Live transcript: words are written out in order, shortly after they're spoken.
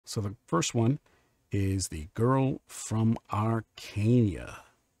So the first one is the Girl from Arkanya.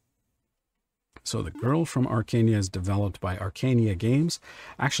 So the Girl from Arkanya is developed by Arkanya Games.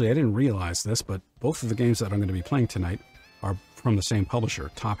 Actually, I didn't realize this, but both of the games that I'm going to be playing tonight are from the same publisher,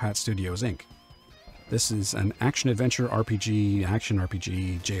 Top Hat Studios, Inc. This is an action-adventure RPG, action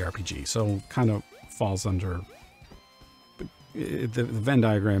RPG, JRPG, so kind of falls under the Venn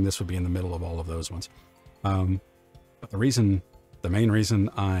diagram. This would be in the middle of all of those ones. But the main reason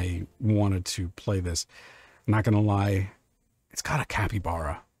I wanted to play this, I'm not going to lie, it's got a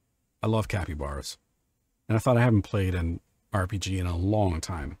capybara. I love capybaras. And I thought I haven't played an RPG in a long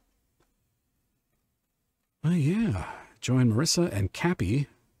time. Oh yeah, join Marissa and Cappy.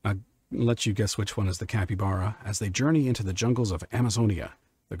 I'll let you guess which one is the capybara as they journey into the jungles of Amazonia.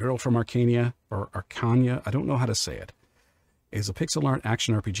 The Girl from Arkanya, or Arkanya, I don't know how to say it, is a pixel art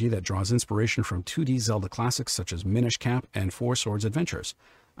action RPG that draws inspiration from 2D Zelda classics such as Minish Cap and Four Swords Adventures.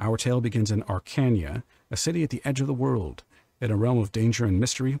 Our tale begins in Arkanya, a city at the edge of the world. In a realm of danger and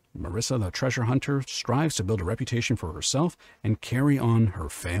mystery, Marissa, the treasure hunter, strives to build a reputation for herself and carry on her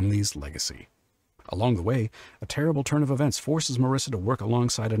family's legacy. Along the way, a terrible turn of events forces Marissa to work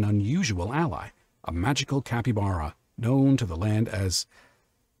alongside an unusual ally, a magical capybara, known to the land as...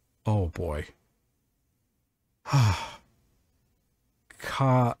 oh boy.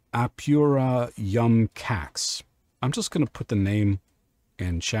 Apura Yumcax. I'm just going to put the name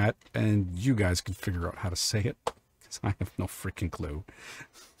in chat, and you guys can figure out how to say it. I have no freaking clue.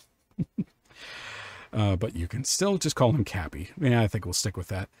 But you can still just call him Cappy. Yeah, I think we'll stick with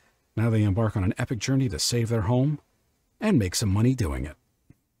that. Now they embark on an epic journey to save their home and make some money doing it.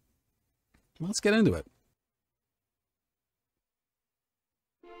 Let's get into it.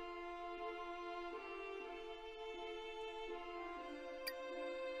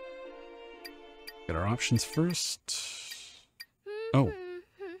 Get our options first. Oh.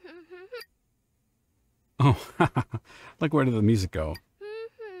 Oh, like where did the music go?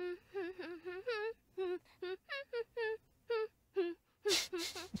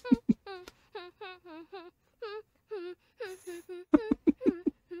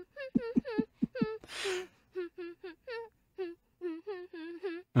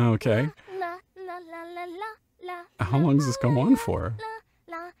 Okay. How long does this go on for?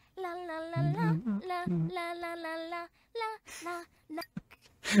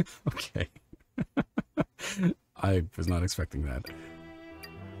 Okay. I was not expecting that.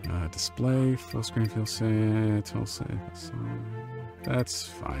 Display, full screen, feel set, that's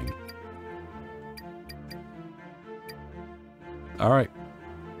fine. All right,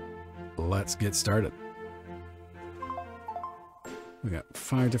 let's get started. We got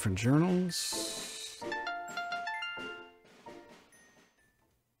 5 different journals.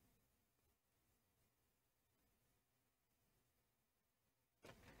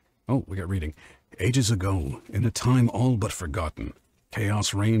 Oh, we got reading. Ages ago, in a time all but forgotten,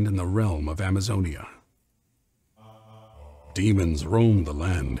 chaos reigned in the realm of Amazonia. Demons roamed the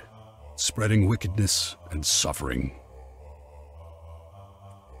land, spreading wickedness and suffering.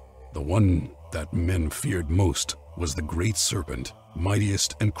 The one that men feared most was the great serpent,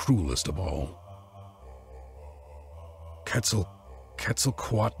 mightiest and cruelest of all.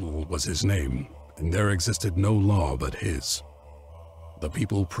 Quetzalcoatl was his name, and there existed no law but his. The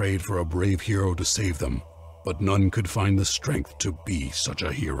people prayed for a brave hero to save them, but none could find the strength to be such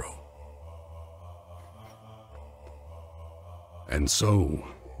a hero. And so,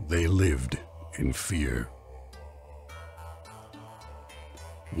 they lived in fear.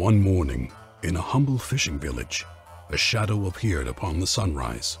 One morning, in a humble fishing village, a shadow appeared upon the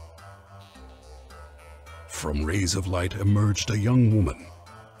sunrise. From rays of light emerged a young woman,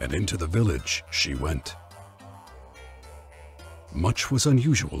 and into the village she went. Much was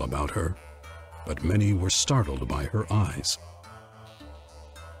unusual about her, but many were startled by her eyes.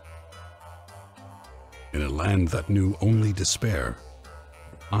 In a land that knew only despair,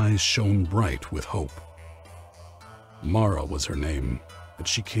 her eyes shone bright with hope. Mara was her name, and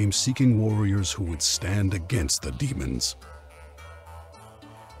she came seeking warriors who would stand against the demons.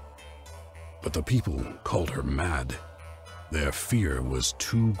 But the people called her mad. Their fear was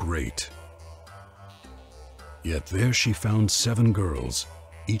too great. Yet there she found 7 girls,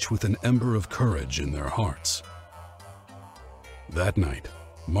 each with an ember of courage in their hearts. That night,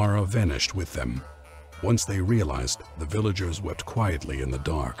 Mara vanished with them. Once they realized, the villagers wept quietly in the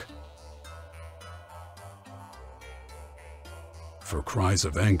dark. For cries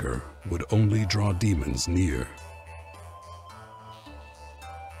of anger would only draw demons near.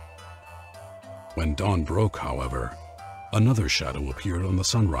 When dawn broke, however, another shadow appeared on the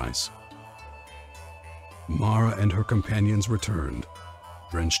sunrise. Mara and her companions returned,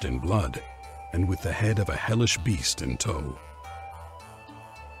 drenched in blood, and with the head of a hellish beast in tow.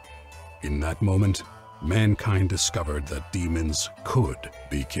 In that moment, mankind discovered that demons could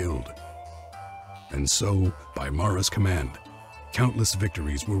be killed. And so, by Mara's command, countless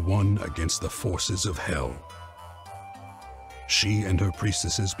victories were won against the forces of hell. She and her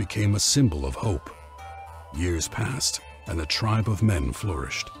priestesses became a symbol of hope. Years passed, and the tribe of men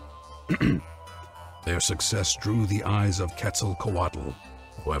flourished. Their success drew the eyes of Quetzalcoatl,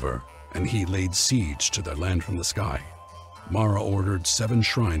 however, and he laid siege to their land from the sky. Mara ordered 7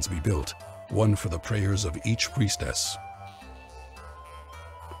 shrines be built, one for the prayers of each priestess.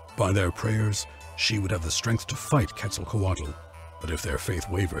 By their prayers, she would have the strength to fight Quetzalcoatl, but if their faith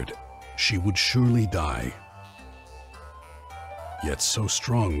wavered, she would surely die. Yet so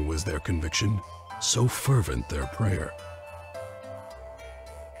strong was their conviction, so fervent their prayer,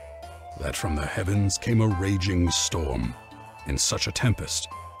 that from the heavens came a raging storm. In such a tempest,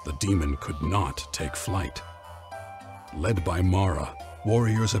 the demon could not take flight. Led by Mara,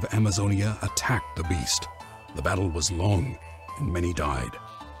 warriors of Amazonia attacked the beast. The battle was long, and many died.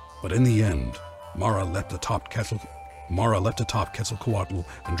 But in the end, Mara leapt atop Quetzalcoatl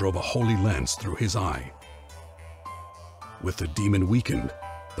and drove a holy lance through his eye. With the demon weakened,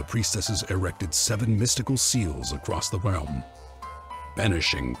 the priestesses erected 7 mystical seals across the realm,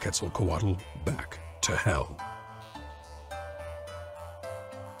 banishing Quetzalcoatl back to hell.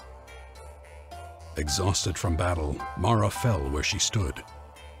 Exhausted from battle, Mara fell where she stood.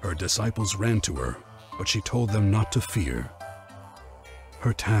 Her disciples ran to her, but she told them not to fear.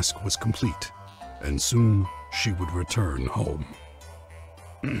 Her task was complete, and soon she would return home.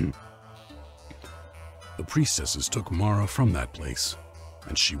 The priestesses took Mara from that place,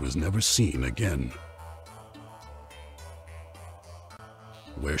 and she was never seen again.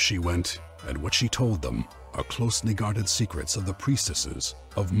 Where she went and what she told them are closely guarded secrets of the priestesses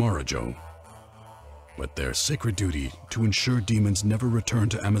of Marajo. But their sacred duty to ensure demons never return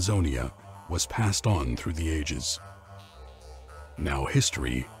to Amazonia was passed on through the ages. Now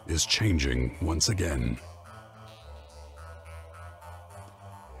history is changing once again.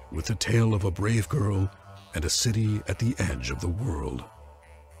 With the tale of a brave girl and a city at the edge of the world.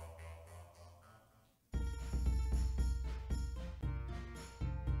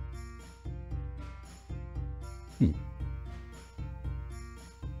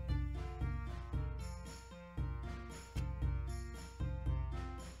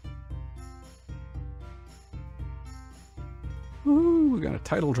 Ooh, we got a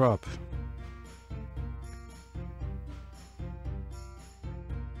title drop.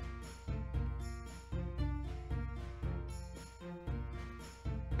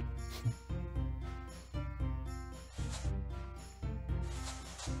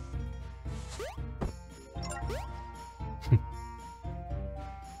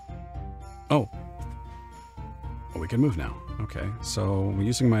 Oh, we can move now. Okay, so we're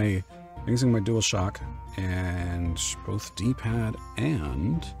using my DualShock and both D-pad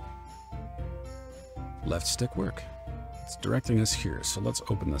and left stick work. It's directing us here, so let's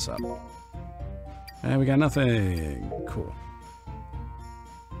open this up. And we got nothing. Cool.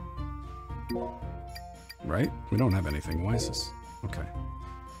 Right? We don't have anything. Why is this? Okay.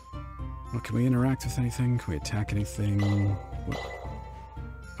 Well, can we interact with anything? Can we attack anything? What?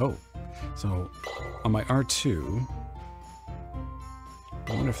 Oh. So, on my R2,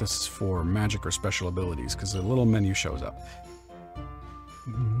 I wonder if this is for magic or special abilities, because a little menu shows up.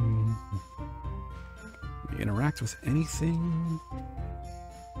 We interact with anything?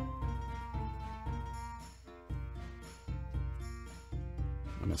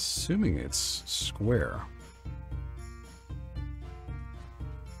 I'm assuming it's square.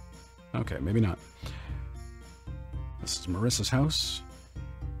 Okay, maybe not. This is Marissa's house.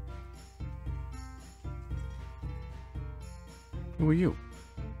 Who are you?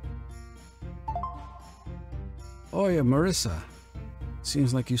 Oh yeah, Marissa.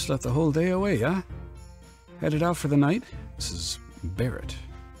 Seems like you slept the whole day away, huh? Headed out for the night? This is Barrett.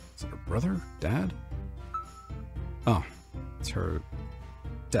 Is it her brother? Dad? Oh, it's her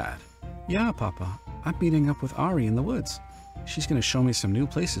dad. Yeah, Papa. I'm meeting up with Ari in the woods. She's gonna show me some new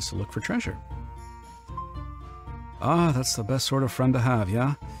places to look for treasure. Ah, that's the best sort of friend to have,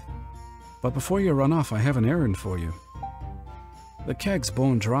 yeah? But before you run off, I have an errand for you. The keg's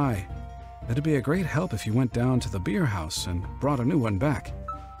bone dry. It'd be a great help if you went down to the beer house and brought a new one back.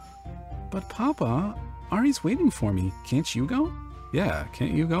 But Papa, Ari's waiting for me. Can't you go? Yeah,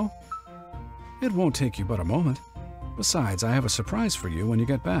 can't you go? It won't take you but a moment. Besides, I have a surprise for you when you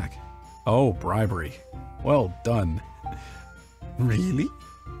get back. Oh, bribery. Well done. Really?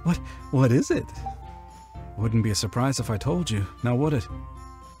 What is it? Wouldn't be a surprise if I told you, now would it?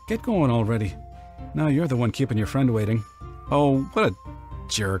 get going already. Now you're the one keeping your friend waiting. Oh, what a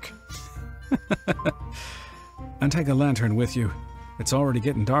jerk. And take a lantern with you. It's already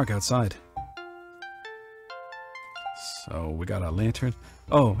getting dark outside. So we got a lantern.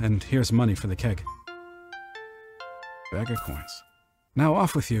 Oh, and here's money for the keg. Bag of coins. Now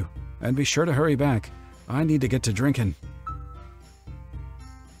off with you, and be sure to hurry back. I need to get to drinking.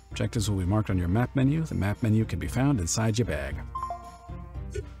 Objectives will be marked on your map menu. The map menu can be found inside your bag.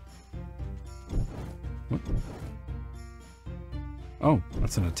 What? Oh,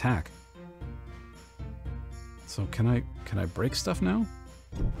 that's an attack. So can I break stuff now?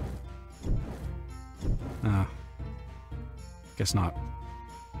 Guess not.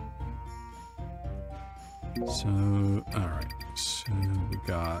 So, alright. So we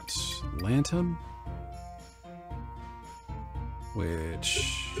got Lantern.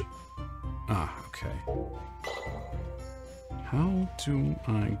 Which... okay. How do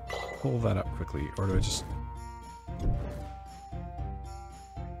I pull that up quickly? Or do I just...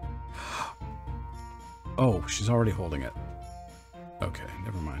 Oh, she's already holding it. Okay,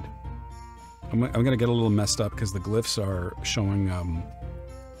 never mind. I'm gonna get a little messed up because the glyphs are showing,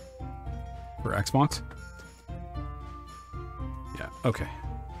 for Xbox. Yeah, okay.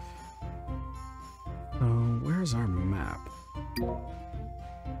 So, where's our map?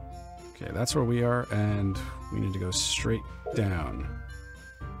 Okay, that's where we are, and we need to go straight down.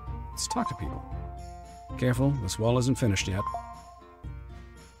 Let's talk to people. Careful, this wall isn't finished yet.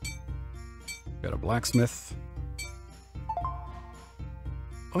 Got a blacksmith.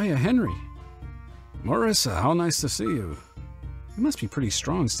 Oh yeah, Henry. Marissa, how nice to see you. You must be pretty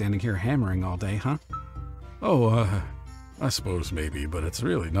strong standing here hammering all day, huh? Oh, I suppose maybe, but it's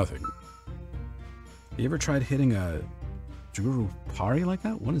really nothing. You ever tried hitting a Juru Pari like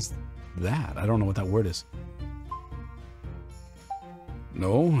that? What is that? I don't know what that word is.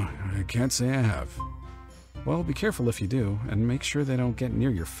 No, I can't say I have. Well, be careful if you do, and make sure they don't get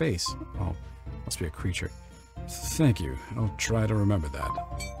near your face. Oh, must be a creature. Thank you. I'll try to remember that.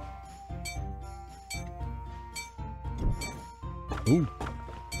 Ooh.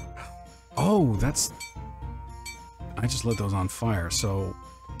 Oh, that's... I just lit those on fire, so...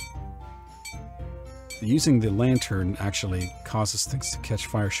 Using the lantern actually causes things to catch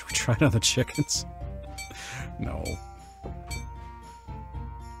fire. Should we try it on the chickens? No.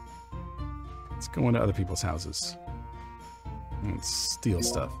 Let's go into other people's houses. Let's steal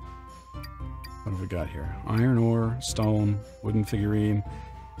stuff. What have we got here? Iron ore, stone, wooden figurine,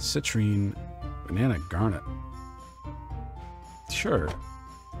 citrine, banana garnet. Sure.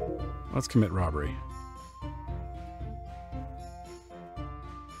 Let's commit robbery.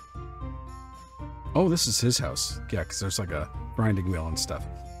 Oh, this is his house. Yeah, because there's like a grinding wheel and stuff.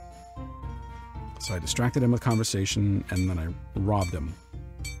 So I distracted him with conversation, and then I robbed him.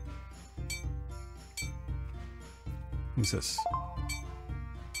 Who's this?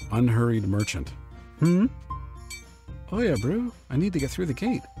 Unhurried merchant. Hmm? Oh yeah, bro. I need to get through the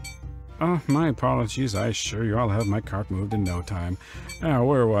gate. Oh, my apologies. I assure you I'll have my cart moved in no time. Now,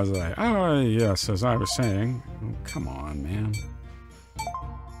 where was I? Oh, yes, as I was saying. Oh, come on, man.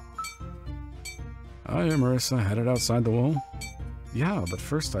 Oh, yeah, Marissa, headed outside the wall? Yeah, but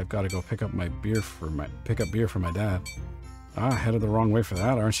first I've got to go pick up beer for my dad. Ah, headed the wrong way for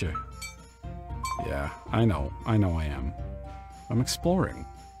that, aren't you? Yeah, I know I am. I'm exploring.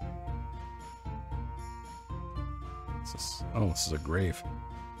 What's this? Oh, this is a grave.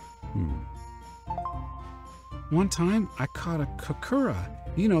 One time, I caught a kukura.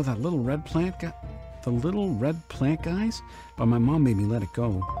 You know, that little red plant guy? The little red plant guys? But my mom made me let it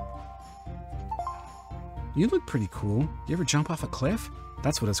go. You look pretty cool. You ever jump off a cliff?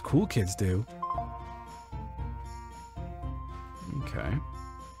 That's what us cool kids do. Okay.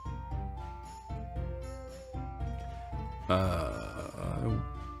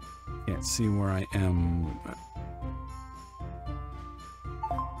 Can't see where I am.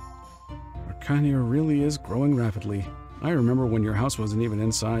 Arkanya really is growing rapidly. I remember when your house wasn't even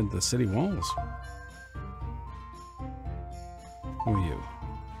inside the city walls. Who are you?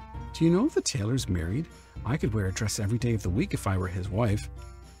 Do you know if the tailor's married? I could wear a dress every day of the week if I were his wife.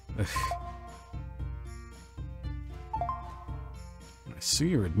 Ugh. I see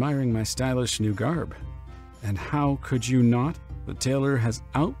you're admiring my stylish new garb. And how could you not? The tailor has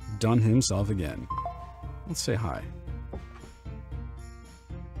outdone himself again. Let's say hi.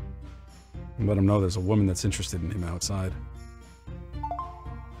 And let him know there's a woman that's interested in him outside.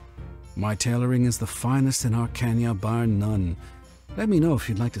 My tailoring is the finest in Arkanya, bar none. Let me know if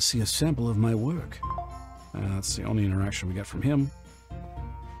you'd like to see a sample of my work. That's the only interaction we get from him.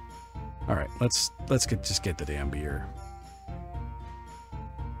 All right, let's just get the damn beer.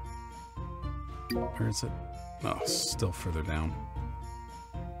 Where is it? Oh, still further down.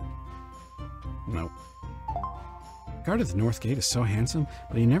 Nope. The guard at the north gate is so handsome,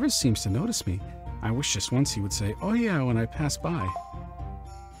 but he never seems to notice me. I wish just once he would say, "Oh yeah," when I pass by.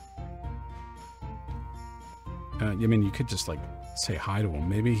 I mean, you could just, like, say hi to him.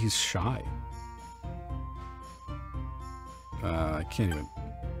 Maybe he's shy. I can't even...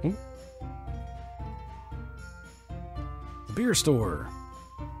 Ooh. The beer store.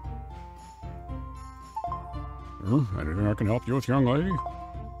 Anything I can help you with, young lady?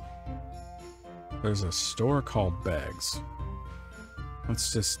 There's a store called Bags.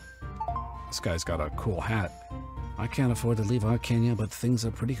 Let's just... This guy's got a cool hat. I can't afford to leave Arkanya, but things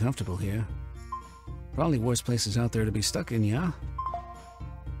are pretty comfortable here. Probably worse places out there to be stuck in, yeah?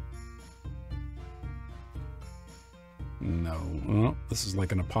 No. Well, this is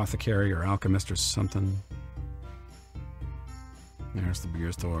like an apothecary or alchemist or something. There's the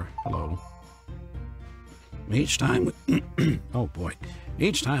beer store. Hello. Each time we... oh boy.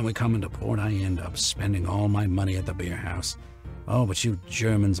 Each time we come into port, I end up spending all my money at the beer house. Oh, but you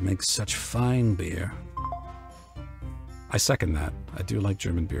Germans make such fine beer. I second that. I do like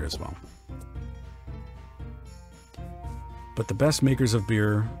German beer as well. But the best makers of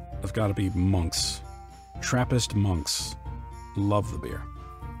beer have got to be monks. Trappist monks love the beer.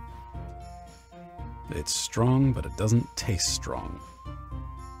 It's strong, but it doesn't taste strong.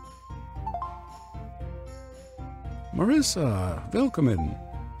 Marissa, willkommen.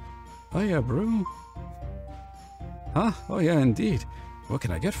 Oh yeah, brew. Huh? Oh yeah, indeed. What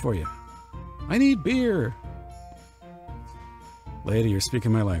can I get for you? I need beer. Lady, you're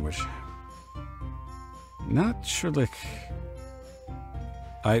speaking my language. Natürlich.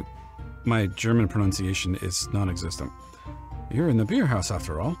 My German pronunciation is non-existent. You're in the beer house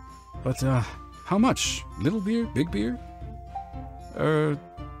after all. But, how much? Little beer? Big beer?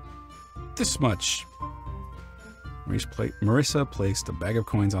 This much. Marissa placed a bag of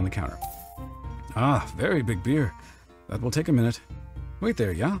coins on the counter. Ah, very big beer. That will take a minute. Wait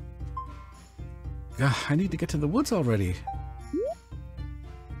there, yeah? I need to get to the woods already.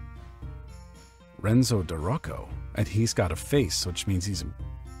 Renzo de Rocco. And he's got a face, which means he's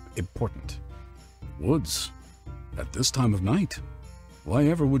important. Woods? At this time of night? Why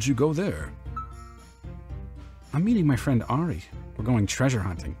ever would you go there? I'm meeting my friend Ari. We're going treasure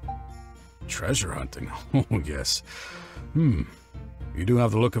hunting. Treasure hunting? Oh, yes. You do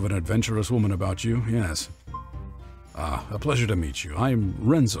have the look of an adventurous woman about you, yes. Ah, a pleasure to meet you. I'm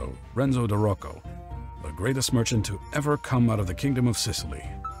Renzo de Rocco, the greatest merchant to ever come out of the Kingdom of Sicily.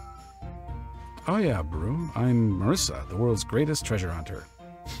 Oh yeah, Brew. I'm Marissa, the world's greatest treasure hunter.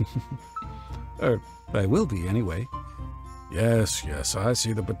 I will be, anyway. Yes, I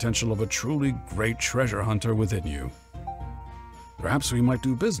see the potential of a truly great treasure hunter within you. Perhaps we might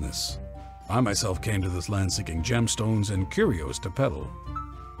do business. I myself came to this land seeking gemstones and curios to peddle.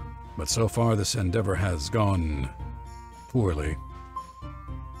 But so far this endeavor has gone poorly.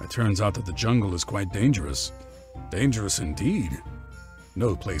 It turns out that the jungle is quite dangerous. Dangerous indeed.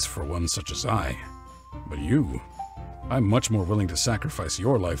 No place for one such as I. But you, I'm much more willing to sacrifice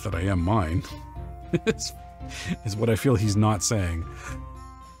your life than I am mine. Is what I feel he's not saying.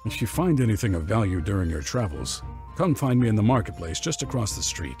 If you find anything of value during your travels, come find me in the marketplace just across the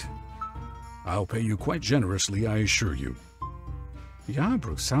street. I'll pay you quite generously, I assure you. Yeah,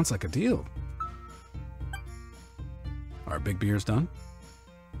 Bruce, sounds like a deal. Our big beer's done?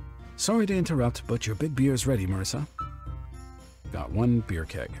 Sorry to interrupt, but your big beer's ready, Marissa. Got one beer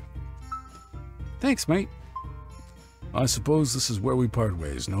keg. Thanks, mate. I suppose this is where we part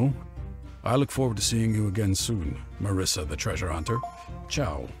ways, no? I look forward to seeing you again soon, Marissa the treasure hunter.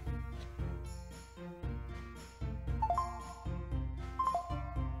 Ciao.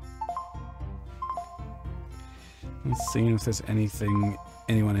 Let's see if there's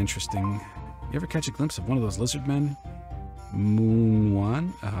anyone interesting. You ever catch a glimpse of one of those lizard men?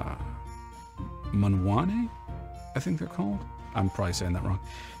 Munwane, I think they're called. I'm probably saying that wrong.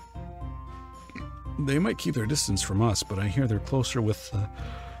 They might keep their distance from us, but I hear they're closer with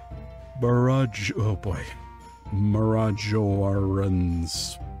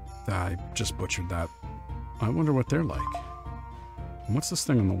Marajoarans. I just butchered that. I wonder what they're like. What's this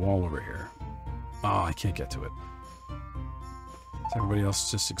thing on the wall over here? Oh, I can't get to it. Is everybody else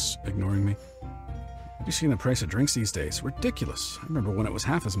just ignoring me? Have you seen the price of drinks these days? Ridiculous. I remember when it was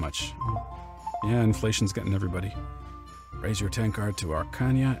half as much. Yeah, inflation's getting everybody. Raise your tankard to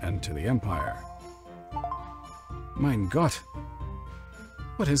Arkanya and to the Empire. Mein Gott.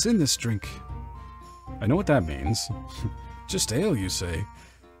 What is in this drink? I know what that means. Just ale, you say?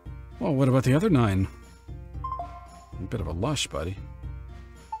 Well, what about the other 9? A bit of a lush, buddy.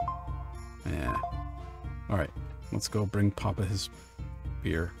 Yeah. Alright, let's go bring Papa his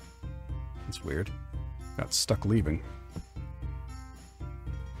beer. That's weird. Got stuck leaving.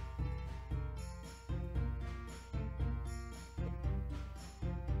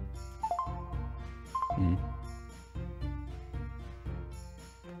 Hmm.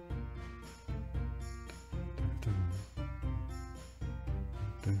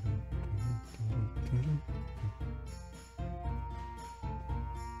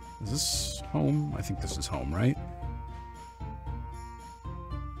 Is this home? I think this is home, right?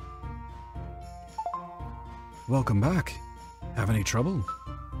 Welcome back. Have any trouble?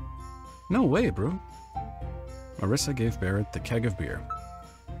 No way, bro. Marissa gave Barrett the keg of beer.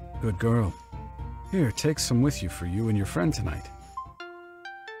 Good girl. Here, take some with you for you and your friend tonight.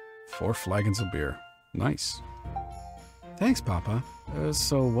 4 flagons of beer. Nice. Thanks, Papa.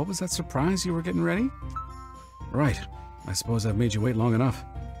 So what was that surprise you were getting ready? Right. I suppose I've made you wait long enough.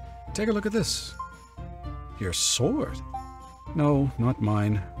 Take a look at this. Your sword? No, not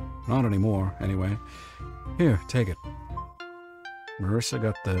mine. Not anymore, anyway. Here, take it. Marissa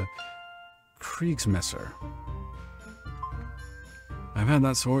got the Kriegsmesser. I've had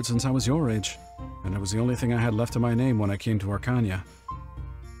that sword since I was your age, and it was the only thing I had left of my name when I came to Arkanya.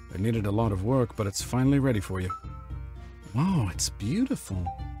 It needed a lot of work, but it's finally ready for you. Wow, it's beautiful.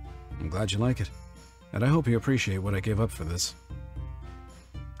 I'm glad you like it, and I hope you appreciate what I gave up for this.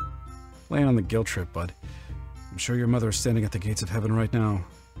 Lay on the guilt trip, bud. I'm sure your mother is standing at the gates of heaven right now,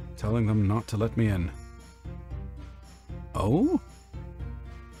 telling them not to let me in. Oh?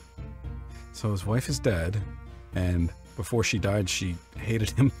 So his wife is dead, and before she died, she hated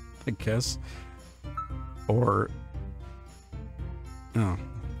him, I guess. Or... oh.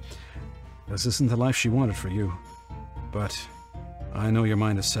 This isn't the life she wanted for you. But I know your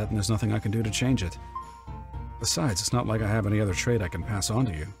mind is set and there's nothing I can do to change it. Besides, it's not like I have any other trait I can pass on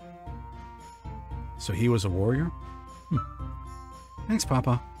to you. So he was a warrior? Thanks,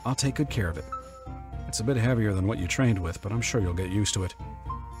 Papa. I'll take good care of it. It's a bit heavier than what you trained with, but I'm sure you'll get used to it.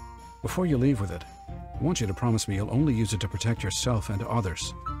 Before you leave with it, I want you to promise me you'll only use it to protect yourself and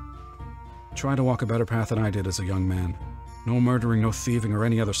others. Try to walk a better path than I did as a young man. No murdering, no thieving, or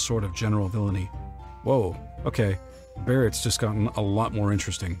any other sort of general villainy. Whoa, okay. Barrett's just gotten a lot more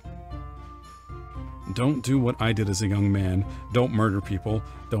interesting. Don't do what I did as a young man. Don't murder people.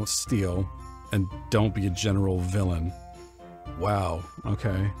 Don't steal. And don't be a general villain. Wow,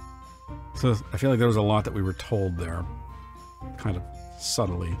 okay. So I feel like there was a lot that we were told there. Kind of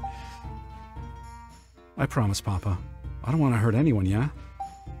subtly. I promise, Papa. I don't want to hurt anyone, yeah?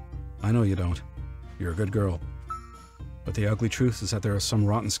 I know you don't. You're a good girl. But the ugly truth is that there are some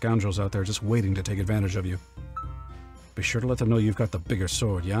rotten scoundrels out there just waiting to take advantage of you. Be sure to let them know you've got the bigger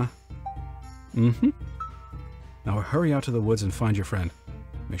sword, yeah? Mm-hmm. Now hurry out to the woods and find your friend.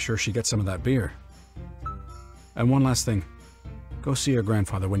 Make sure she gets some of that beer. And one last thing. Go see your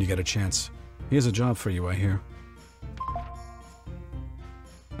grandfather when you get a chance. He has a job for you, I hear.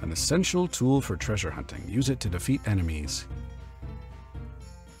 An essential tool for treasure hunting. Use it to defeat enemies.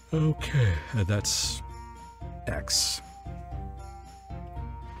 Okay, that's X.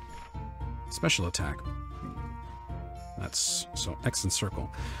 Special attack. That's so X and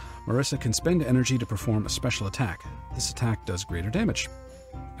circle. Marissa can spend energy to perform a special attack. This attack does greater damage.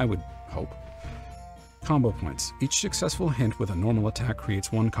 I would hope. Combo points. Each successful hit with a normal attack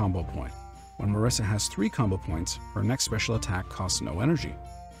creates 1 combo point. When Marissa has 3 combo points, her next special attack costs no energy.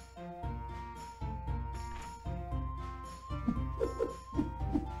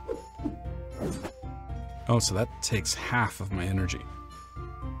 Oh, so that takes half of my energy.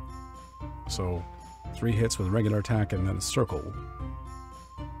 So 3 hits with a regular attack and then a circle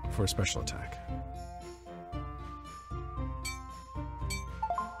for a special attack.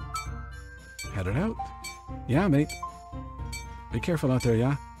 Headed out. Yeah, mate. Be careful out there,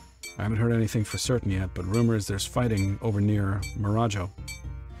 yeah? I haven't heard anything for certain yet, but rumor is there's fighting over near Mirajo.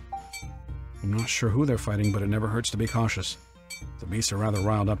 I'm not sure who they're fighting, but it never hurts to be cautious. The beasts are rather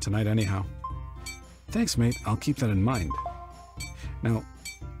riled up tonight anyhow. Thanks, mate. I'll keep that in mind. Now,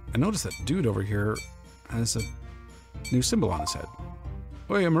 I noticed that dude over here has a new symbol on his head.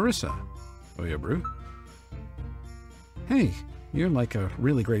 Oya, Marissa. Oya, Brew. Hey, you're like a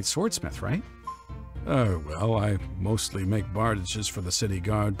really great swordsmith, right? Oh, well, I mostly make bardages for the city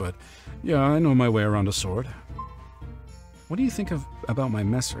guard, but yeah, I know my way around a sword. What do you think about my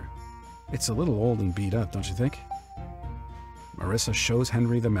messer? It's a little old and beat up, don't you think? Marissa shows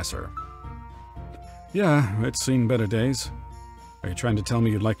Henry the messer. Yeah, it's seen better days. Are you trying to tell me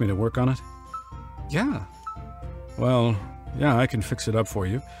you'd like me to work on it? Yeah. Well, yeah, I can fix it up for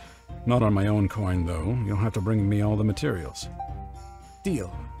you. Not on my own coin, though. You'll have to bring me all the materials.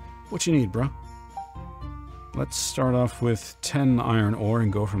 Deal. What you need, bro? Let's start off with 10 iron ore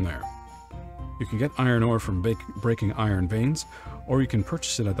and go from there. You can get iron ore from breaking iron veins, or you can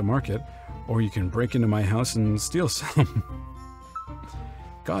purchase it at the market, or you can break into my house and steal some.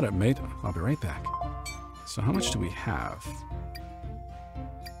 Got it, mate. I'll be right back. So how much do we have?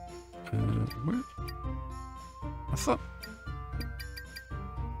 Where? I thought...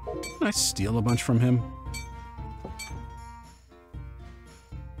 Didn't I steal a bunch from him?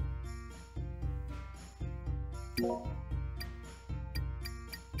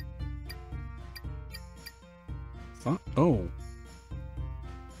 Oh.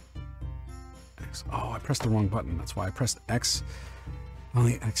 X. Oh, I pressed the wrong button. That's why I pressed X on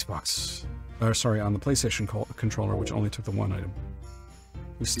the Xbox. Or sorry, on the PlayStation controller, which only took the one item.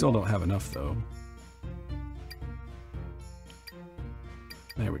 We still don't have enough, though.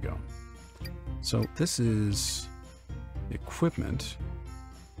 There we go. So this is equipment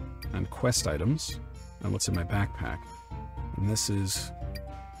and quest items and what's in my backpack. And this is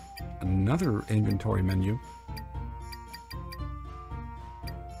another inventory menu.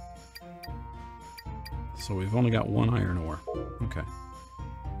 So we've only got one iron ore. Okay.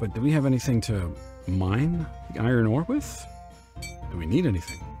 But do we have anything to mine the iron ore with? Do we need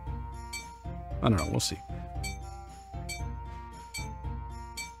anything? I don't know. We'll see.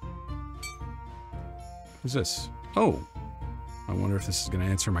 Who's this? Oh! I wonder if this is going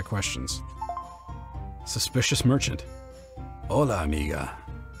to answer my questions. Suspicious merchant. Hola, amiga.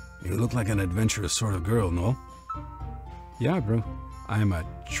 You look like an adventurous sort of girl, no? Yeah, bro. I'm a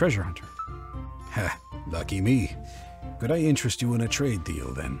treasure hunter. Ha, lucky me. Could I interest you in a trade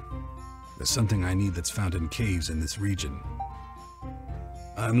deal, then? There's something I need that's found in caves in this region.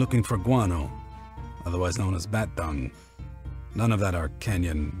 I'm looking for guano, otherwise known as bat dung. None of that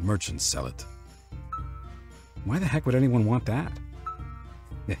Arkanyan merchants sell it. Why the heck would anyone want that?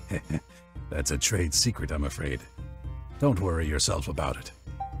 That's a trade secret, I'm afraid. Don't worry yourself about it.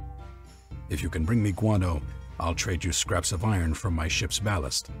 If you can bring me guano, I'll trade you scraps of iron from my ship's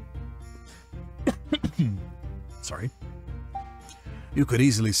ballast. Sorry. You could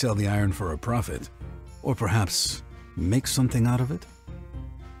easily sell the iron for a profit, or perhaps make something out of it.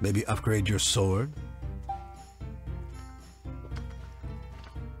 Maybe upgrade your sword.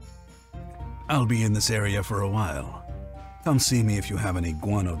 I'll be in this area for a while. Come see me if you have any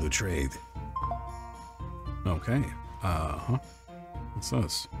guano to trade. Okay. What's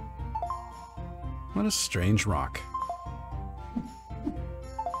this? What a strange rock.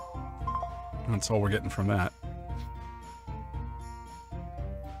 That's all we're getting from that.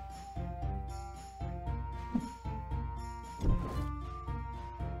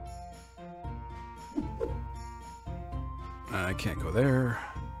 I can't go there.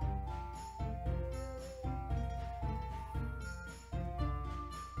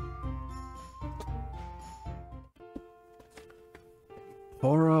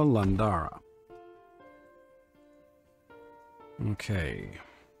 Hora Landara. Okay.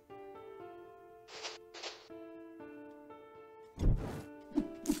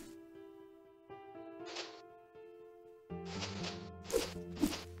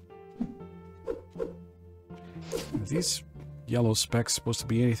 Are these yellow specks supposed to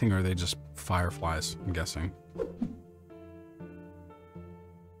be anything, or are they just fireflies, I'm guessing?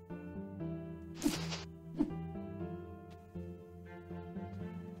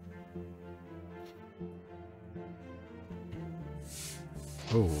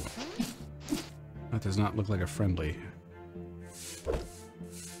 Oh, that does not look like a friendly.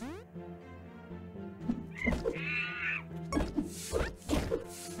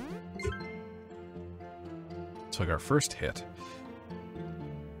 Took our first hit.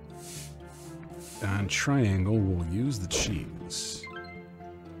 And triangle will use the cheese.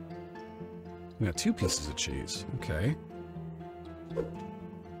 We got 2 pieces of cheese. Okay.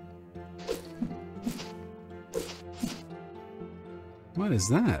 What is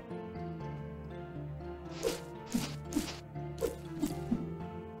that?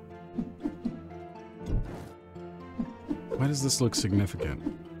 Why does this look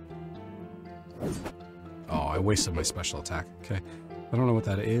significant? Oh, I wasted my special attack. Okay. I don't know what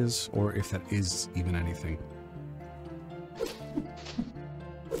that is, or if that is even anything.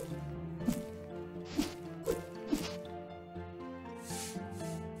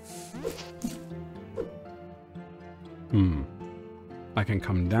 I can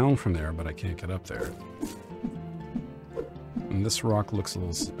come down from there, but I can't get up there. And this rock looks a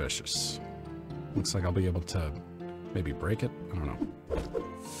little suspicious. Looks like I'll be able to maybe break it? I don't know.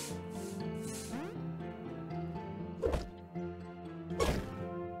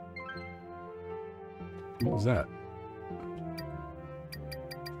 What was that?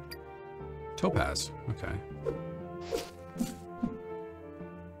 Topaz. Okay.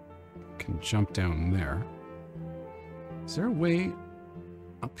 Can jump down there. Is there a way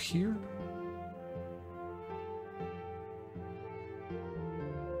up here?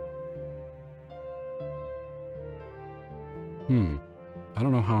 I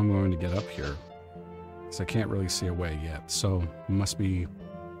don't know how I'm going to get up here, because I can't really see a way yet. So it must be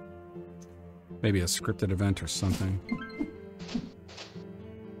maybe a scripted event or something.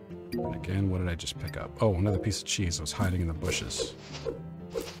 And again, what did I just pick up? Oh, another piece of cheese that was hiding in the bushes.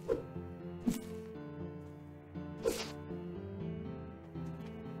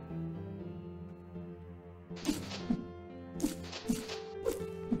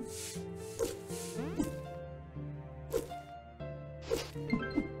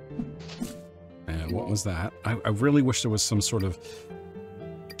 What was that? I really wish there was some sort of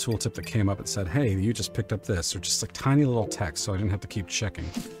tooltip that came up and said, hey, you just picked up this, or just like tiny little text so I didn't have to keep checking.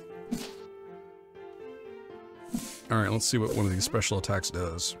 Alright, let's see what one of these special attacks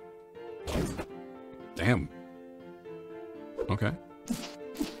does. Damn. Okay.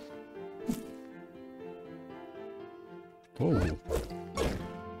 Whoa.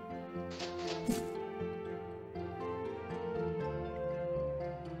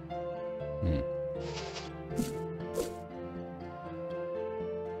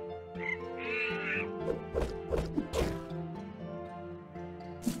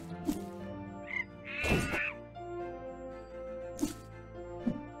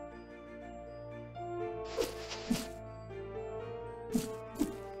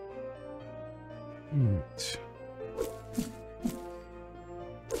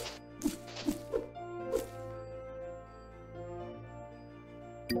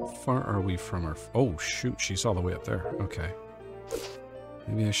 How far are we from our... Oh, shoot, she's all the way up there. Okay.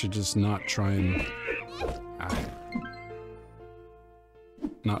 Maybe I should just not try and...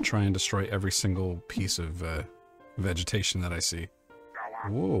 not try and destroy every single piece of vegetation that I see.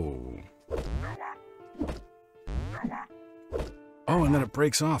 Whoa. Oh, and then it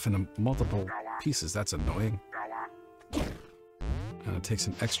breaks off into multiple pieces. That's annoying. And it takes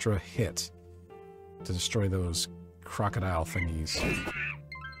an extra hit to destroy those crocodile thingies.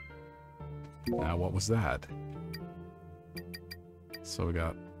 Now, what was that? So we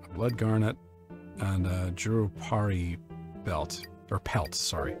got a blood garnet and a Jurupari belt. Or pelt,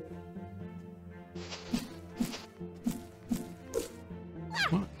 sorry.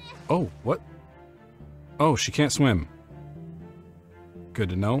 What? Oh, what? Oh, she can't swim. Good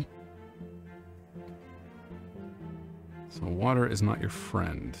to know. So water is not your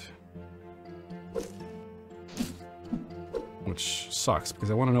friend. Which sucks,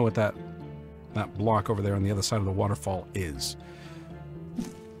 because I want to know what that block over there on the other side of the waterfall is.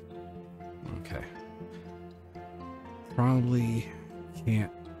 Okay. Probably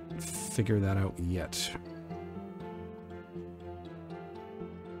can't figure that out yet.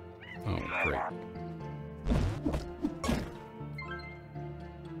 Oh, great.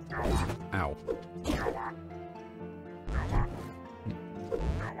 Ow.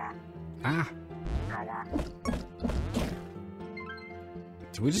 Ah!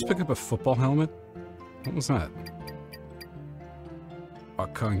 Did we just pick up a football helmet? What was that? A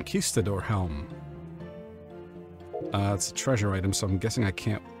conquistador helm. It's a treasure item, so I'm guessing I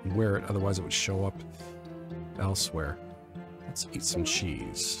can't wear it, otherwise it would show up elsewhere. Let's eat some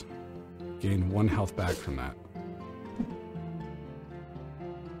cheese. Gain 1 health back from that.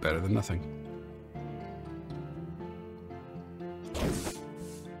 Better than nothing.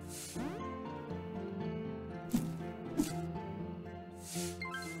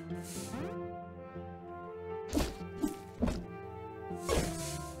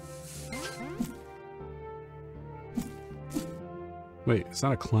 Wait, is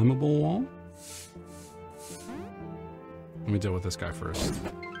that a climbable wall? Let me deal with this guy first.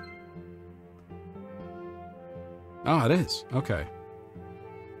 Ah, it is. Okay.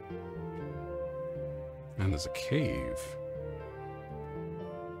 And there's a cave.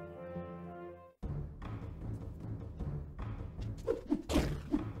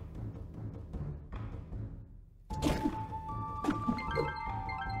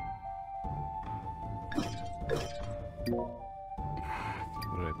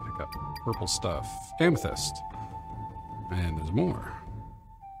 Purple stuff. Amethyst. And there's more.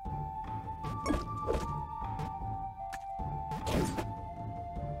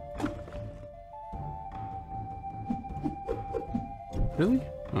 Really?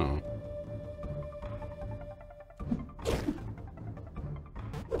 Oh.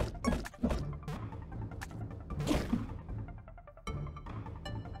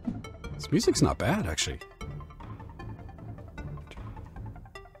 This music's not bad, actually.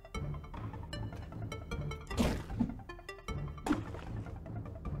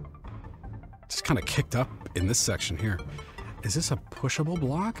 just kind of kicked up in this section here. Is this a pushable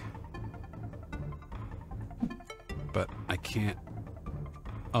block? But I can't...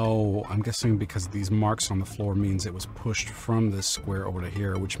 Oh, I'm guessing because these marks on the floor means it was pushed from this square over to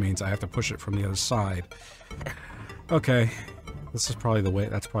here, which means I have to push it from the other side. Okay. This is probably the way...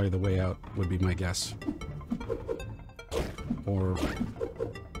 That's probably the way out, would be my guess. Or...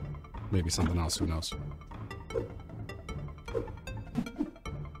 maybe something else, who knows.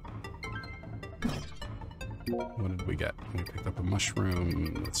 What did we get? We picked up a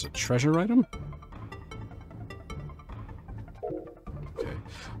mushroom. It's a treasure item? Okay.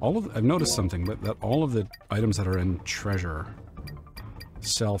 I've noticed something, that all of the items that are in treasure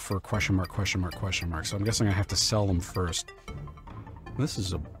sell for question mark, question mark, question mark. So I'm guessing I have to sell them first. This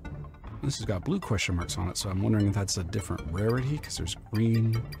has got blue question marks on it, so I'm wondering if that's a different rarity, because there's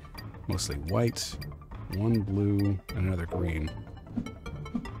green, mostly white, one blue, and another green.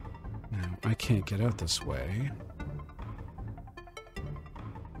 Now, I can't get out this way.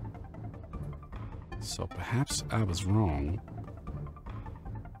 So perhaps I was wrong.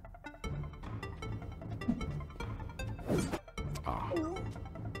 Ah.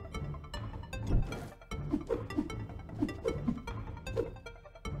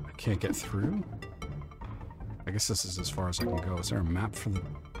 I can't get through? I guess this is as far as I can go. Is there a map for the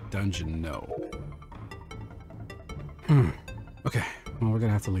dungeon? No. Okay. Well, we're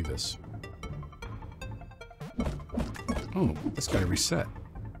gonna have to leave this. Oh, this guy reset.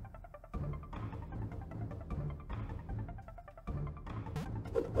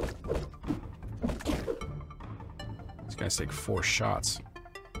 These guys take 4 shots.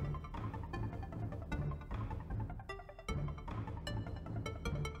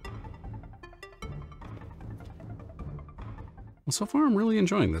 Well, so far I'm really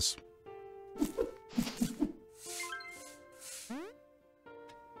enjoying this.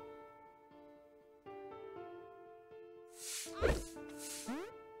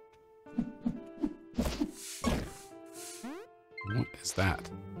 What is that?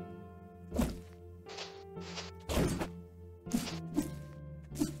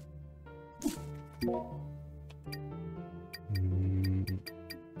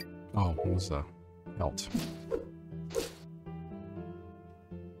 Oh, what was the belt?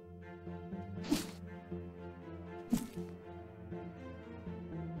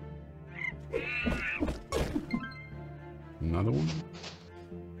 Another one?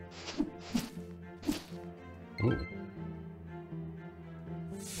 Oh.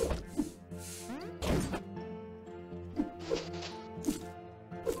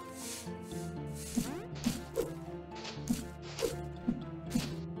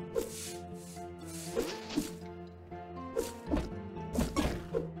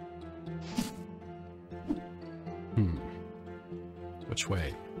 Which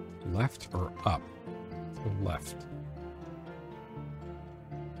way? Left or up? To the left.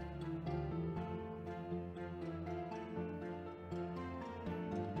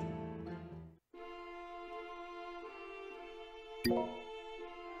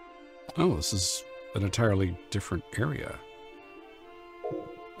 Oh, this is an entirely different area.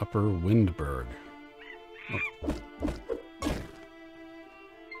 Upper Windberg. Oh.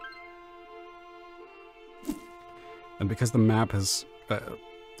 And because the map has,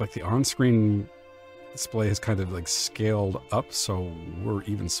 like the on-screen display has kind of like scaled up, so we're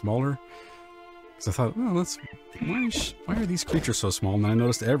even smaller. Because I thought, oh, that's why are these creatures so small? And then I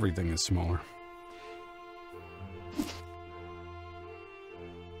noticed everything is smaller.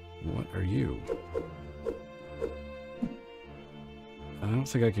 What are you? I don't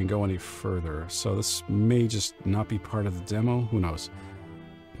think I can go any further, so this may just not be part of the demo. Who knows?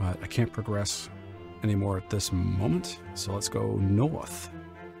 But I can't progress anymore at this moment, so let's go north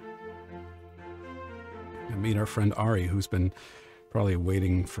and meet our friend Ari, who's been probably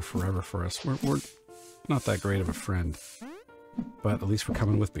waiting for forever for us. We're not that great of a friend, but at least we're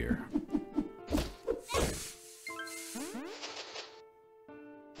coming with beer.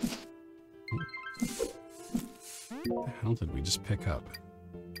 What the hell did we just pick up?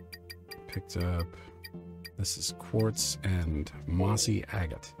 Picked up... This is quartz and mossy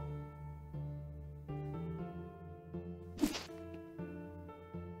agate.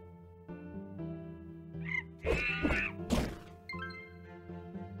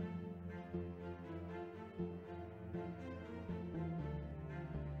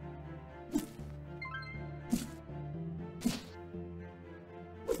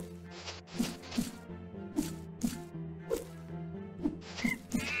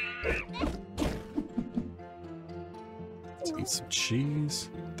 Eat some cheese.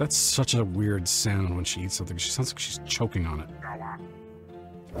 That's such a weird sound when she eats something. She sounds like she's choking on it.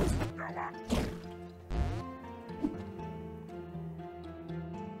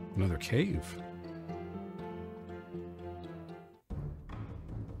 Another cave.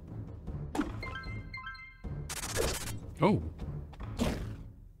 Oh.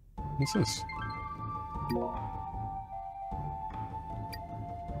 What's this?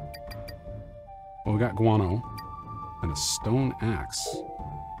 Well, we got guano and a stone axe.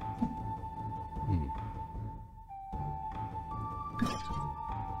 Hmm.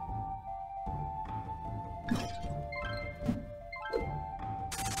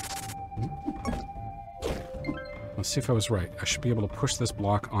 Let's see if I was right. I should be able to push this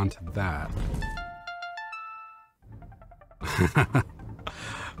block onto that.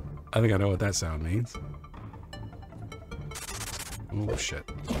 I think I know what that sound means. Oh, shit.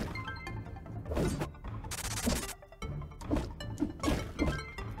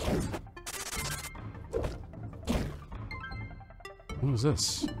 What is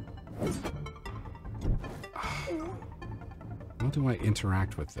this? How do I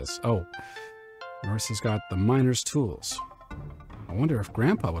interact with this? Oh, Norris has got the miner's tools. I wonder if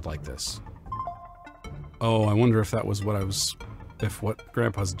Grandpa would like this. Oh, I wonder if that was what I was... if what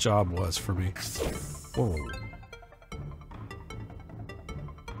Grandpa's job was for me. Whoa.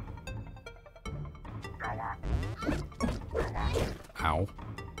 Ow.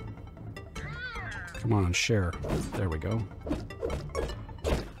 Come on, share. There we go.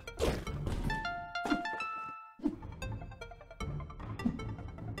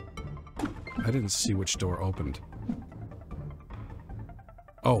 I didn't see which door opened.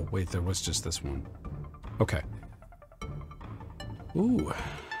 Oh, wait, there was just this one. Okay. Ooh.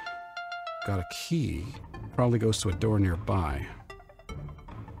 Got a key. Probably goes to a door nearby.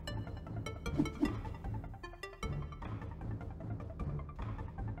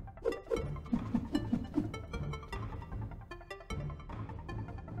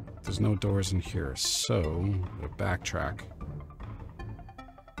 There's no doors in here, so we'll backtrack.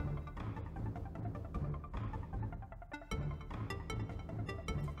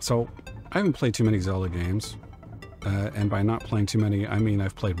 So, I haven't played too many Zelda games. And by not playing too many, I mean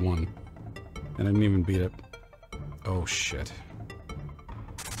I've played one. And I didn't even beat it. Oh, shit.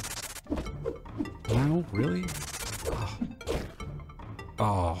 Wow, really? Oh.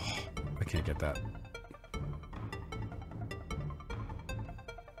 Oh, I can't get that.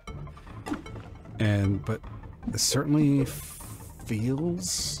 But it certainly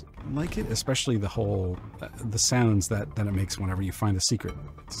feels like it, especially the whole, the sounds that it makes whenever you find a secret.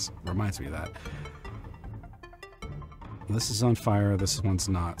 It reminds me of that. This is on fire, this one's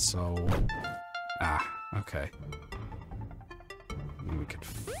not, so... Ah, okay. And we could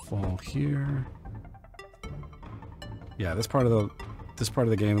fall here. Yeah, this part of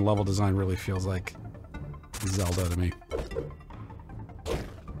the game, the level design really feels like Zelda to me.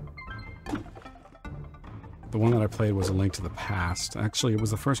 The one that I played was A Link to the Past. Actually, it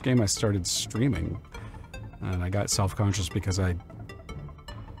was the first game I started streaming. And I got self-conscious because I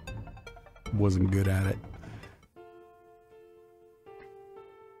wasn't good at it.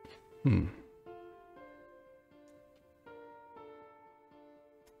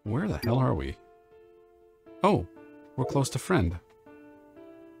 Where the hell are we? Oh, we're close to Friend.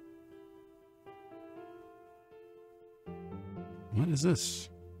 What is this?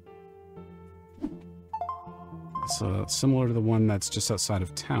 It's similar to the one that's just outside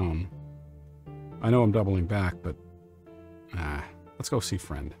of town. I know I'm doubling back, but... let's go see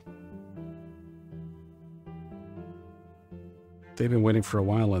Friend. They've been waiting for a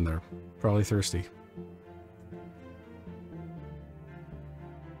while and they're probably thirsty.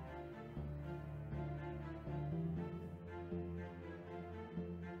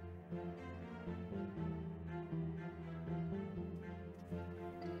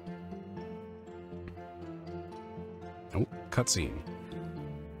 Oh, cutscene.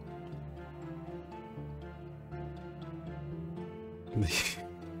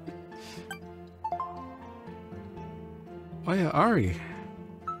 Oh yeah, Ari.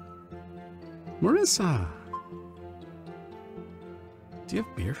 Marissa. Do you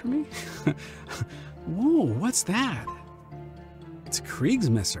have beer for me? Whoa, what's that? It's a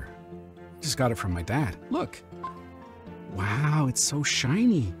Kriegsmesser. Just got it from my dad. Look. Wow, it's so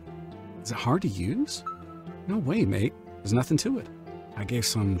shiny. Is it hard to use? No way, mate. There's nothing to it. I gave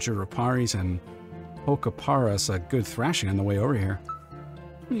some Juruparis and Hokaparas a good thrashing on the way over here.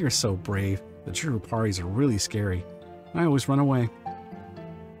 You're so brave. The Juruparis are really scary. I always run away.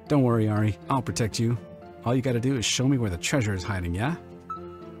 Don't worry, Ari. I'll protect you. All you gotta do is show me where the treasure is hiding, yeah?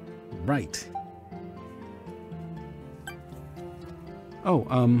 Right. Oh,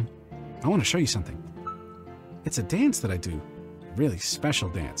 I want to show you something. It's a dance that I do. A really special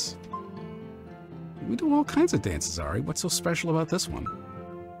dance. We do all kinds of dances, Ari. What's so special about this one?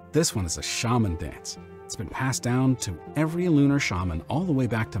 This one is a shaman dance. It's been passed down to every lunar shaman all the way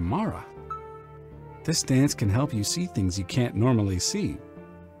back to Mara. This dance can help you see things you can't normally see.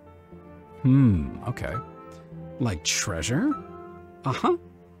 Okay. Like treasure? Uh-huh.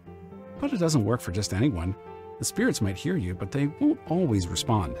 But it doesn't work for just anyone. The spirits might hear you, but they won't always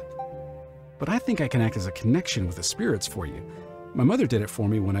respond. But I think I can act as a connection with the spirits for you. My mother did it for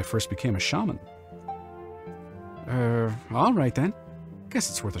me when I first became a shaman. All right then. Guess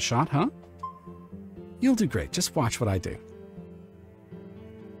it's worth a shot, huh? You'll do great. Just watch what I do.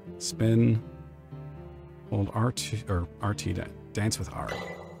 Spin. Hold R2 or RT to dance with R.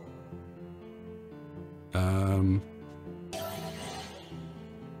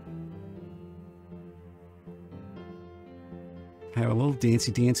 Have a little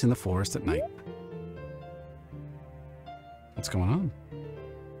dancey dance in the forest at night. What's going on?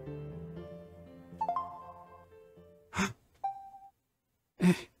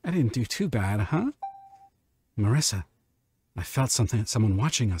 I didn't do too bad, huh? Marissa, I felt someone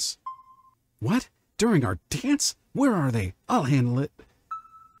watching us. What? During our dance? Where are they? I'll handle it.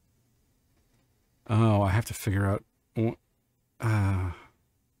 Oh, I have to figure out...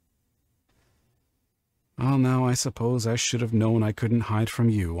 Well, now I suppose I should have known I couldn't hide from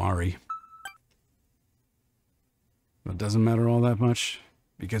you, Ari. But it doesn't matter all that much,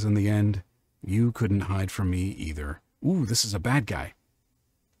 because in the end, you couldn't hide from me either. Ooh, this is a bad guy.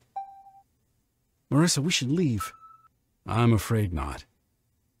 Marissa, we should leave. I'm afraid not.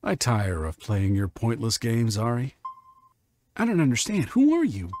 I tire of playing your pointless games, Ari. I don't understand. Who are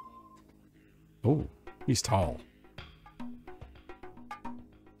you? Oh, he's tall.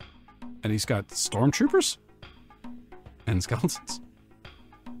 And he's got stormtroopers? And skeletons?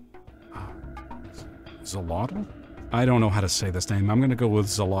 Zalotl? I don't know how to say this name. I'm going to go with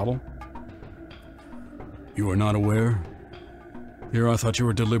Zalotl. You are not aware? Here I thought you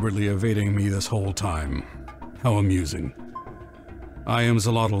were deliberately evading me this whole time. How amusing. I am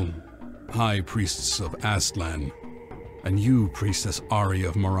Zalotl, High Priestess of Aztlan, and you, Priestess Ari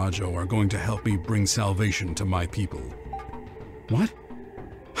of Marajo, are going to help me bring salvation to my people. What?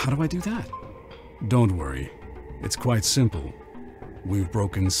 How do I do that? Don't worry. It's quite simple. We've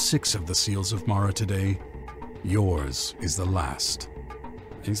broken 6 of the seals of Mara today. Yours is the last.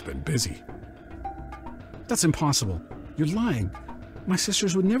 He's been busy. That's impossible. You're lying. My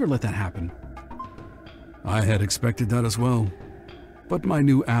sisters would never let that happen. I had expected that as well. But my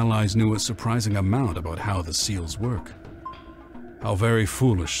new allies knew a surprising amount about how the seals work. How very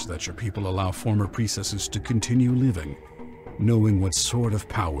foolish that your people allow former priestesses to continue living, knowing what sort of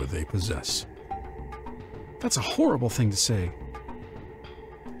power they possess. That's a horrible thing to say.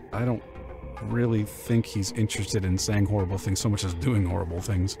 I don't really think he's interested in saying horrible things so much as doing horrible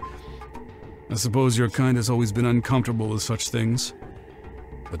things. I suppose your kind has always been uncomfortable with such things,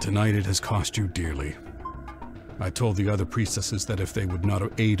 but tonight it has cost you dearly. I told the other priestesses that if they would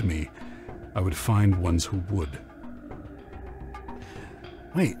not aid me, I would find ones who would.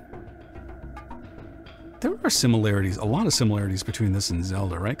 Wait. There are similarities, a lot of similarities between this and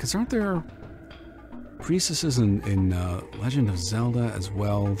Zelda, right? Because aren't there priestesses in Legend of Zelda as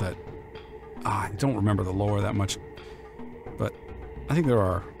well that... I don't remember the lore that much, but I think there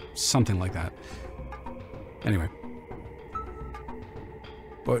are something like that. Anyway.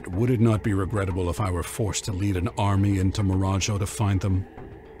 But would it not be regrettable if I were forced to lead an army into Marajo to find them?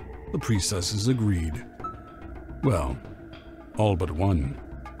 The priestesses agreed. Well, all but one,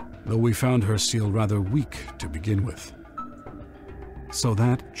 though we found her seal rather weak to begin with. So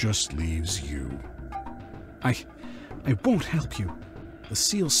that just leaves you. I won't help you. The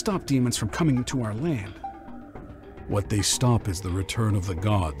seals stop demons from coming into our land. What they stop is the return of the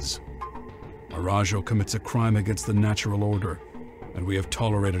gods. Marajo commits a crime against the natural order, and we have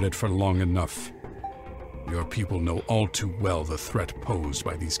tolerated it for long enough. Your people know all too well the threat posed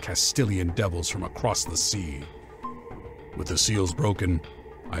by these Castilian devils from across the sea. With the seals broken,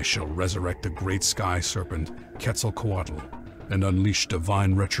 I shall resurrect the great sky serpent, Quetzalcoatl, and unleash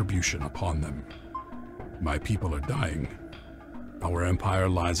divine retribution upon them. My people are dying. Our empire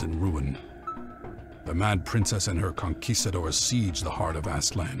lies in ruin. The Mad Princess and her conquistadors siege the heart of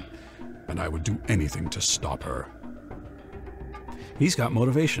Aztlan, and I would do anything to stop her. He's got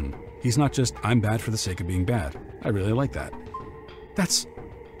motivation. He's not just, I'm bad for the sake of being bad. I really like that.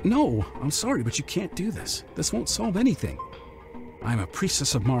 No, I'm sorry, but you can't do this. This won't solve anything. I'm a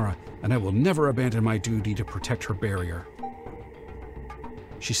priestess of Mara, and I will never abandon my duty to protect her barrier.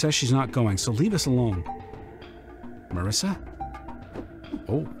 She says she's not going, so leave us alone. Marissa?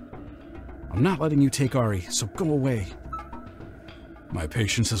 Oh. I'm not letting you take Ari, so go away. My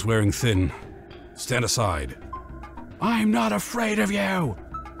patience is wearing thin. Stand aside. I'm not afraid of you!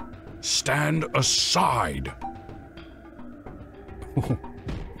 Stand aside! Oh,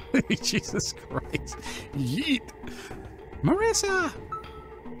 Jesus Christ. Yeet. Marissa!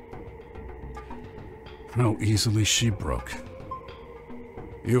 How easily she broke.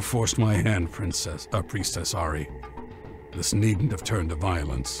 You forced my hand, Priestess Ari. This needn't have turned to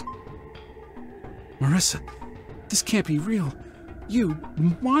violence. Marissa, this can't be real. You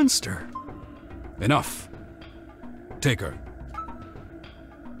monster. Enough. Take her.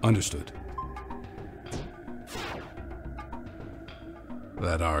 Understood.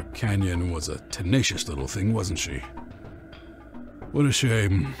 That Arkanyan was a tenacious little thing, wasn't she? What a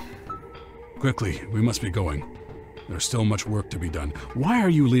shame. Quickly, we must be going. There's still much work to be done. Why are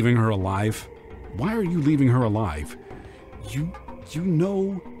you leaving her alive? Why are you leaving her alive? You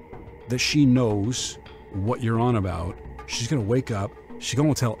know that she knows what you're on about. She's gonna wake up. She's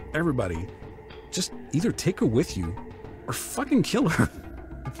gonna tell everybody. Just either take her with you or fucking kill her.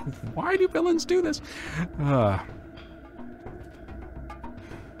 Why do villains do this? Are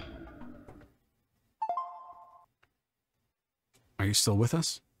you still with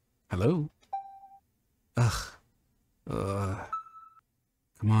us? Hello? Ugh.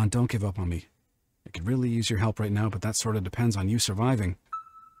 Come on, don't give up on me. I could really use your help right now, but that sort of depends on you surviving.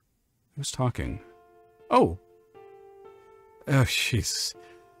 Who's talking? Oh! Oh, jeez.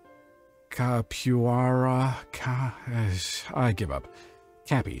 Capuara... I give up.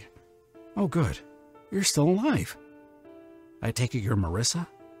 Cappy. Oh, good. You're still alive. I take it you're Marissa?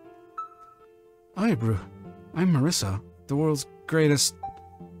 Hi, Brew. I'm Marissa, the world's greatest...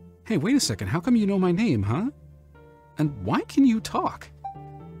 Hey, wait a second. How come you know my name, huh? And why can you talk?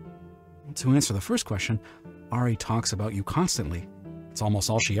 To answer the first question, Ari talks about you constantly. It's almost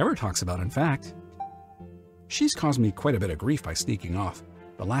all she ever talks about, in fact. She's caused me quite a bit of grief by sneaking off,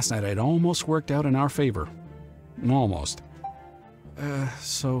 but last night I'd almost worked out in our favor. Almost.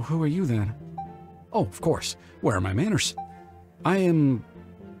 So who are you then? Oh, of course. Where are my manners? I am...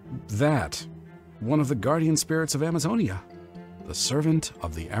 that. One of the guardian spirits of Amazonia. The servant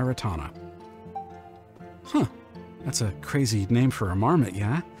of the Aratana. Huh. That's a crazy name for a marmot,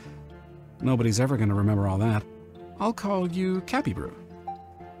 yeah? Nobody's ever going to remember all that. I'll call you Cappy Brew.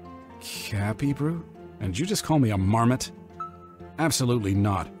 Cappy Brew? And you just call me a marmot? Absolutely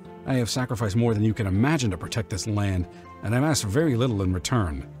not. I have sacrificed more than you can imagine to protect this land, and I've asked very little in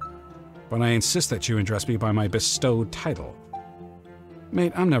return. But I insist that you address me by my bestowed title.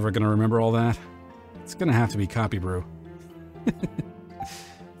 Mate, I'm never going to remember all that. It's going to have to be Cappy Brew.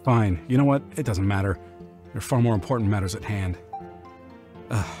 Fine. You know what? It doesn't matter. There are far more important matters at hand.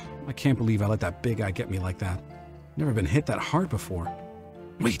 I can't believe I let that big guy get me like that. Never been hit that hard before.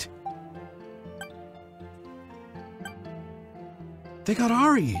 Wait! They got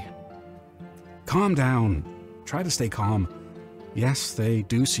Ari! Calm down. Try to stay calm. Yes, they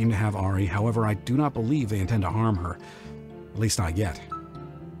do seem to have Ari, however, I do not believe they intend to harm her. At least not yet.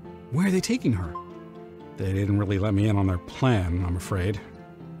 Where are they taking her? They didn't really let me in on their plan, I'm afraid.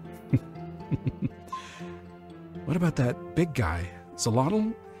 What about that big guy?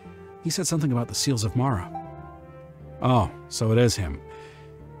 Zolotl? He said something about the seals of Mara. Oh, so it is him.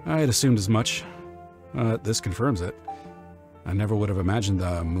 I had assumed as much. This confirms it. I never would have imagined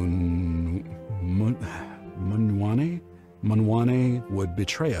the Munwane would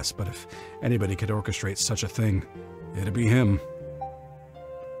betray us, but if anybody could orchestrate such a thing, it'd be him.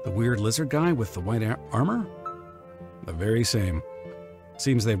 The weird lizard guy with the white armor? The very same.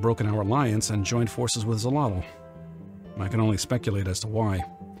 Seems they've broken our alliance and joined forces with Zolotl. I can only speculate as to why.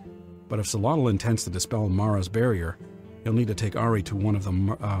 But if Zolotl intends to dispel Mara's barrier, he'll need to take Ari to one of the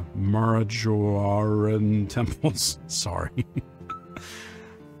Marajoran temples. Sorry.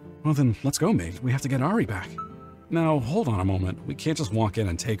 Well then, let's go, mate. We have to get Ari back. Now, hold on a moment. We can't just walk in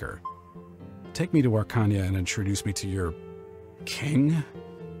and take her. Take me to Arkanya and introduce me to your... king?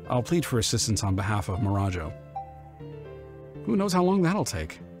 I'll plead for assistance on behalf of Marajo. Who knows how long that'll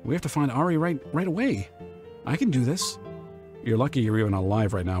take? We have to find Ari right away. I can do this. You're lucky you're even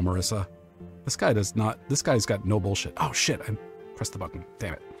alive right now, Marissa. This guy's got no bullshit. Oh shit, I pressed the button.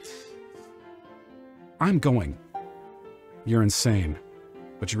 Damn it. I'm going. You're insane.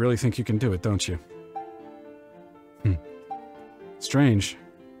 But you really think you can do it, don't you? Strange.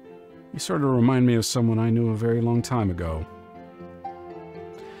 You sort of remind me of someone I knew a very long time ago.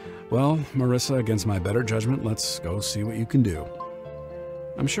 Well, Marissa, against my better judgment, let's go see what you can do.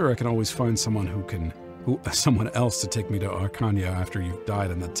 I'm sure I can always find someone someone else to take me to Arkanya after you've died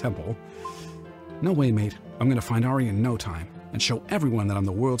in the temple. No way, mate. I'm gonna find Ari in no time, and show everyone that I'm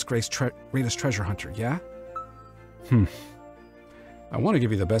the world's greatest treasure hunter, yeah? I want to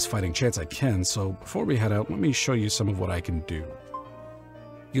give you the best fighting chance I can, so before we head out, let me show you some of what I can do.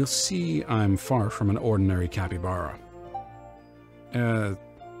 You'll see I'm far from an ordinary capybara.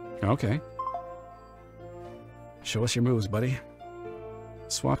 Okay. Show us your moves, buddy.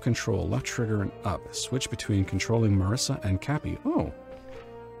 Swap control, left trigger and up. Switch between controlling Marissa and Cappy. Oh.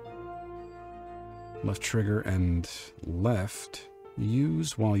 Left trigger and left.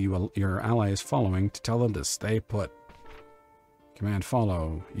 Use while your ally is following to tell them to stay put. Command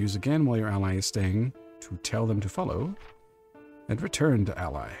follow. Use again while your ally is staying to tell them to follow. And return to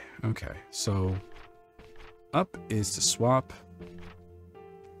ally. Okay, so up is to swap.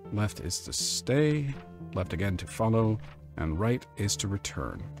 Left is to stay. Left again to follow. And right is to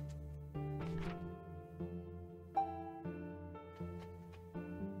return.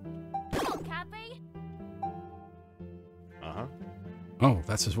 Cappy? Uh-huh. Oh,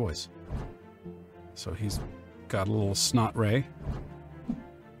 that's his voice. So he's got a little snot ray.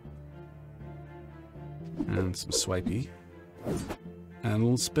 And some swipey. And a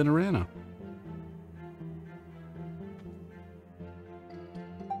little spinorama.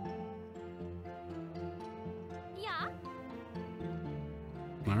 Yeah.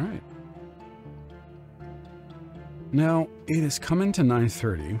 All right. Now, it is coming to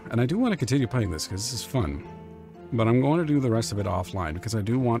 9:30, and I do want to continue playing this because this is fun. But I'm going to do the rest of it offline because I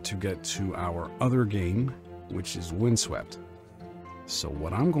do want to get to our other game, which is Windswept. So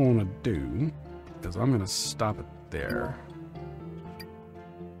what I'm going to do is I'm going to stop it there.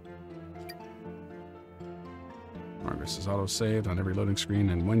 Progress is auto-saved on every loading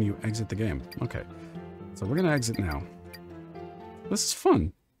screen and when you exit the game. Okay, so we're going to exit now. This is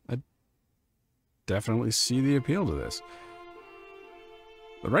fun. I definitely see the appeal to this.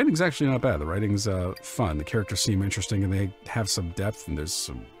 The writing's actually not bad. The writing's fun. The characters seem interesting and they have some depth and there's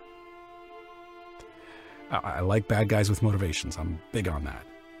some... I like bad guys with motivations. I'm big on that.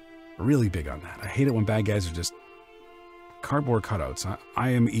 Really big on that. I hate it when bad guys are just cardboard cutouts. I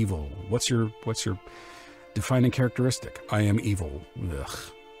am evil. What's your defining characteristic? I am evil. Ugh.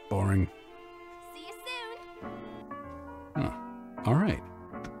 Boring. See you soon. Huh. All right.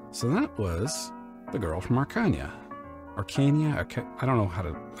 So that was The Girl from Arkanya. Arkanya? I don't know how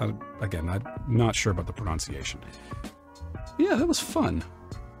to... again, I'm not sure about the pronunciation. Yeah, that was fun.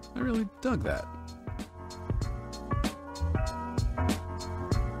 I really dug that.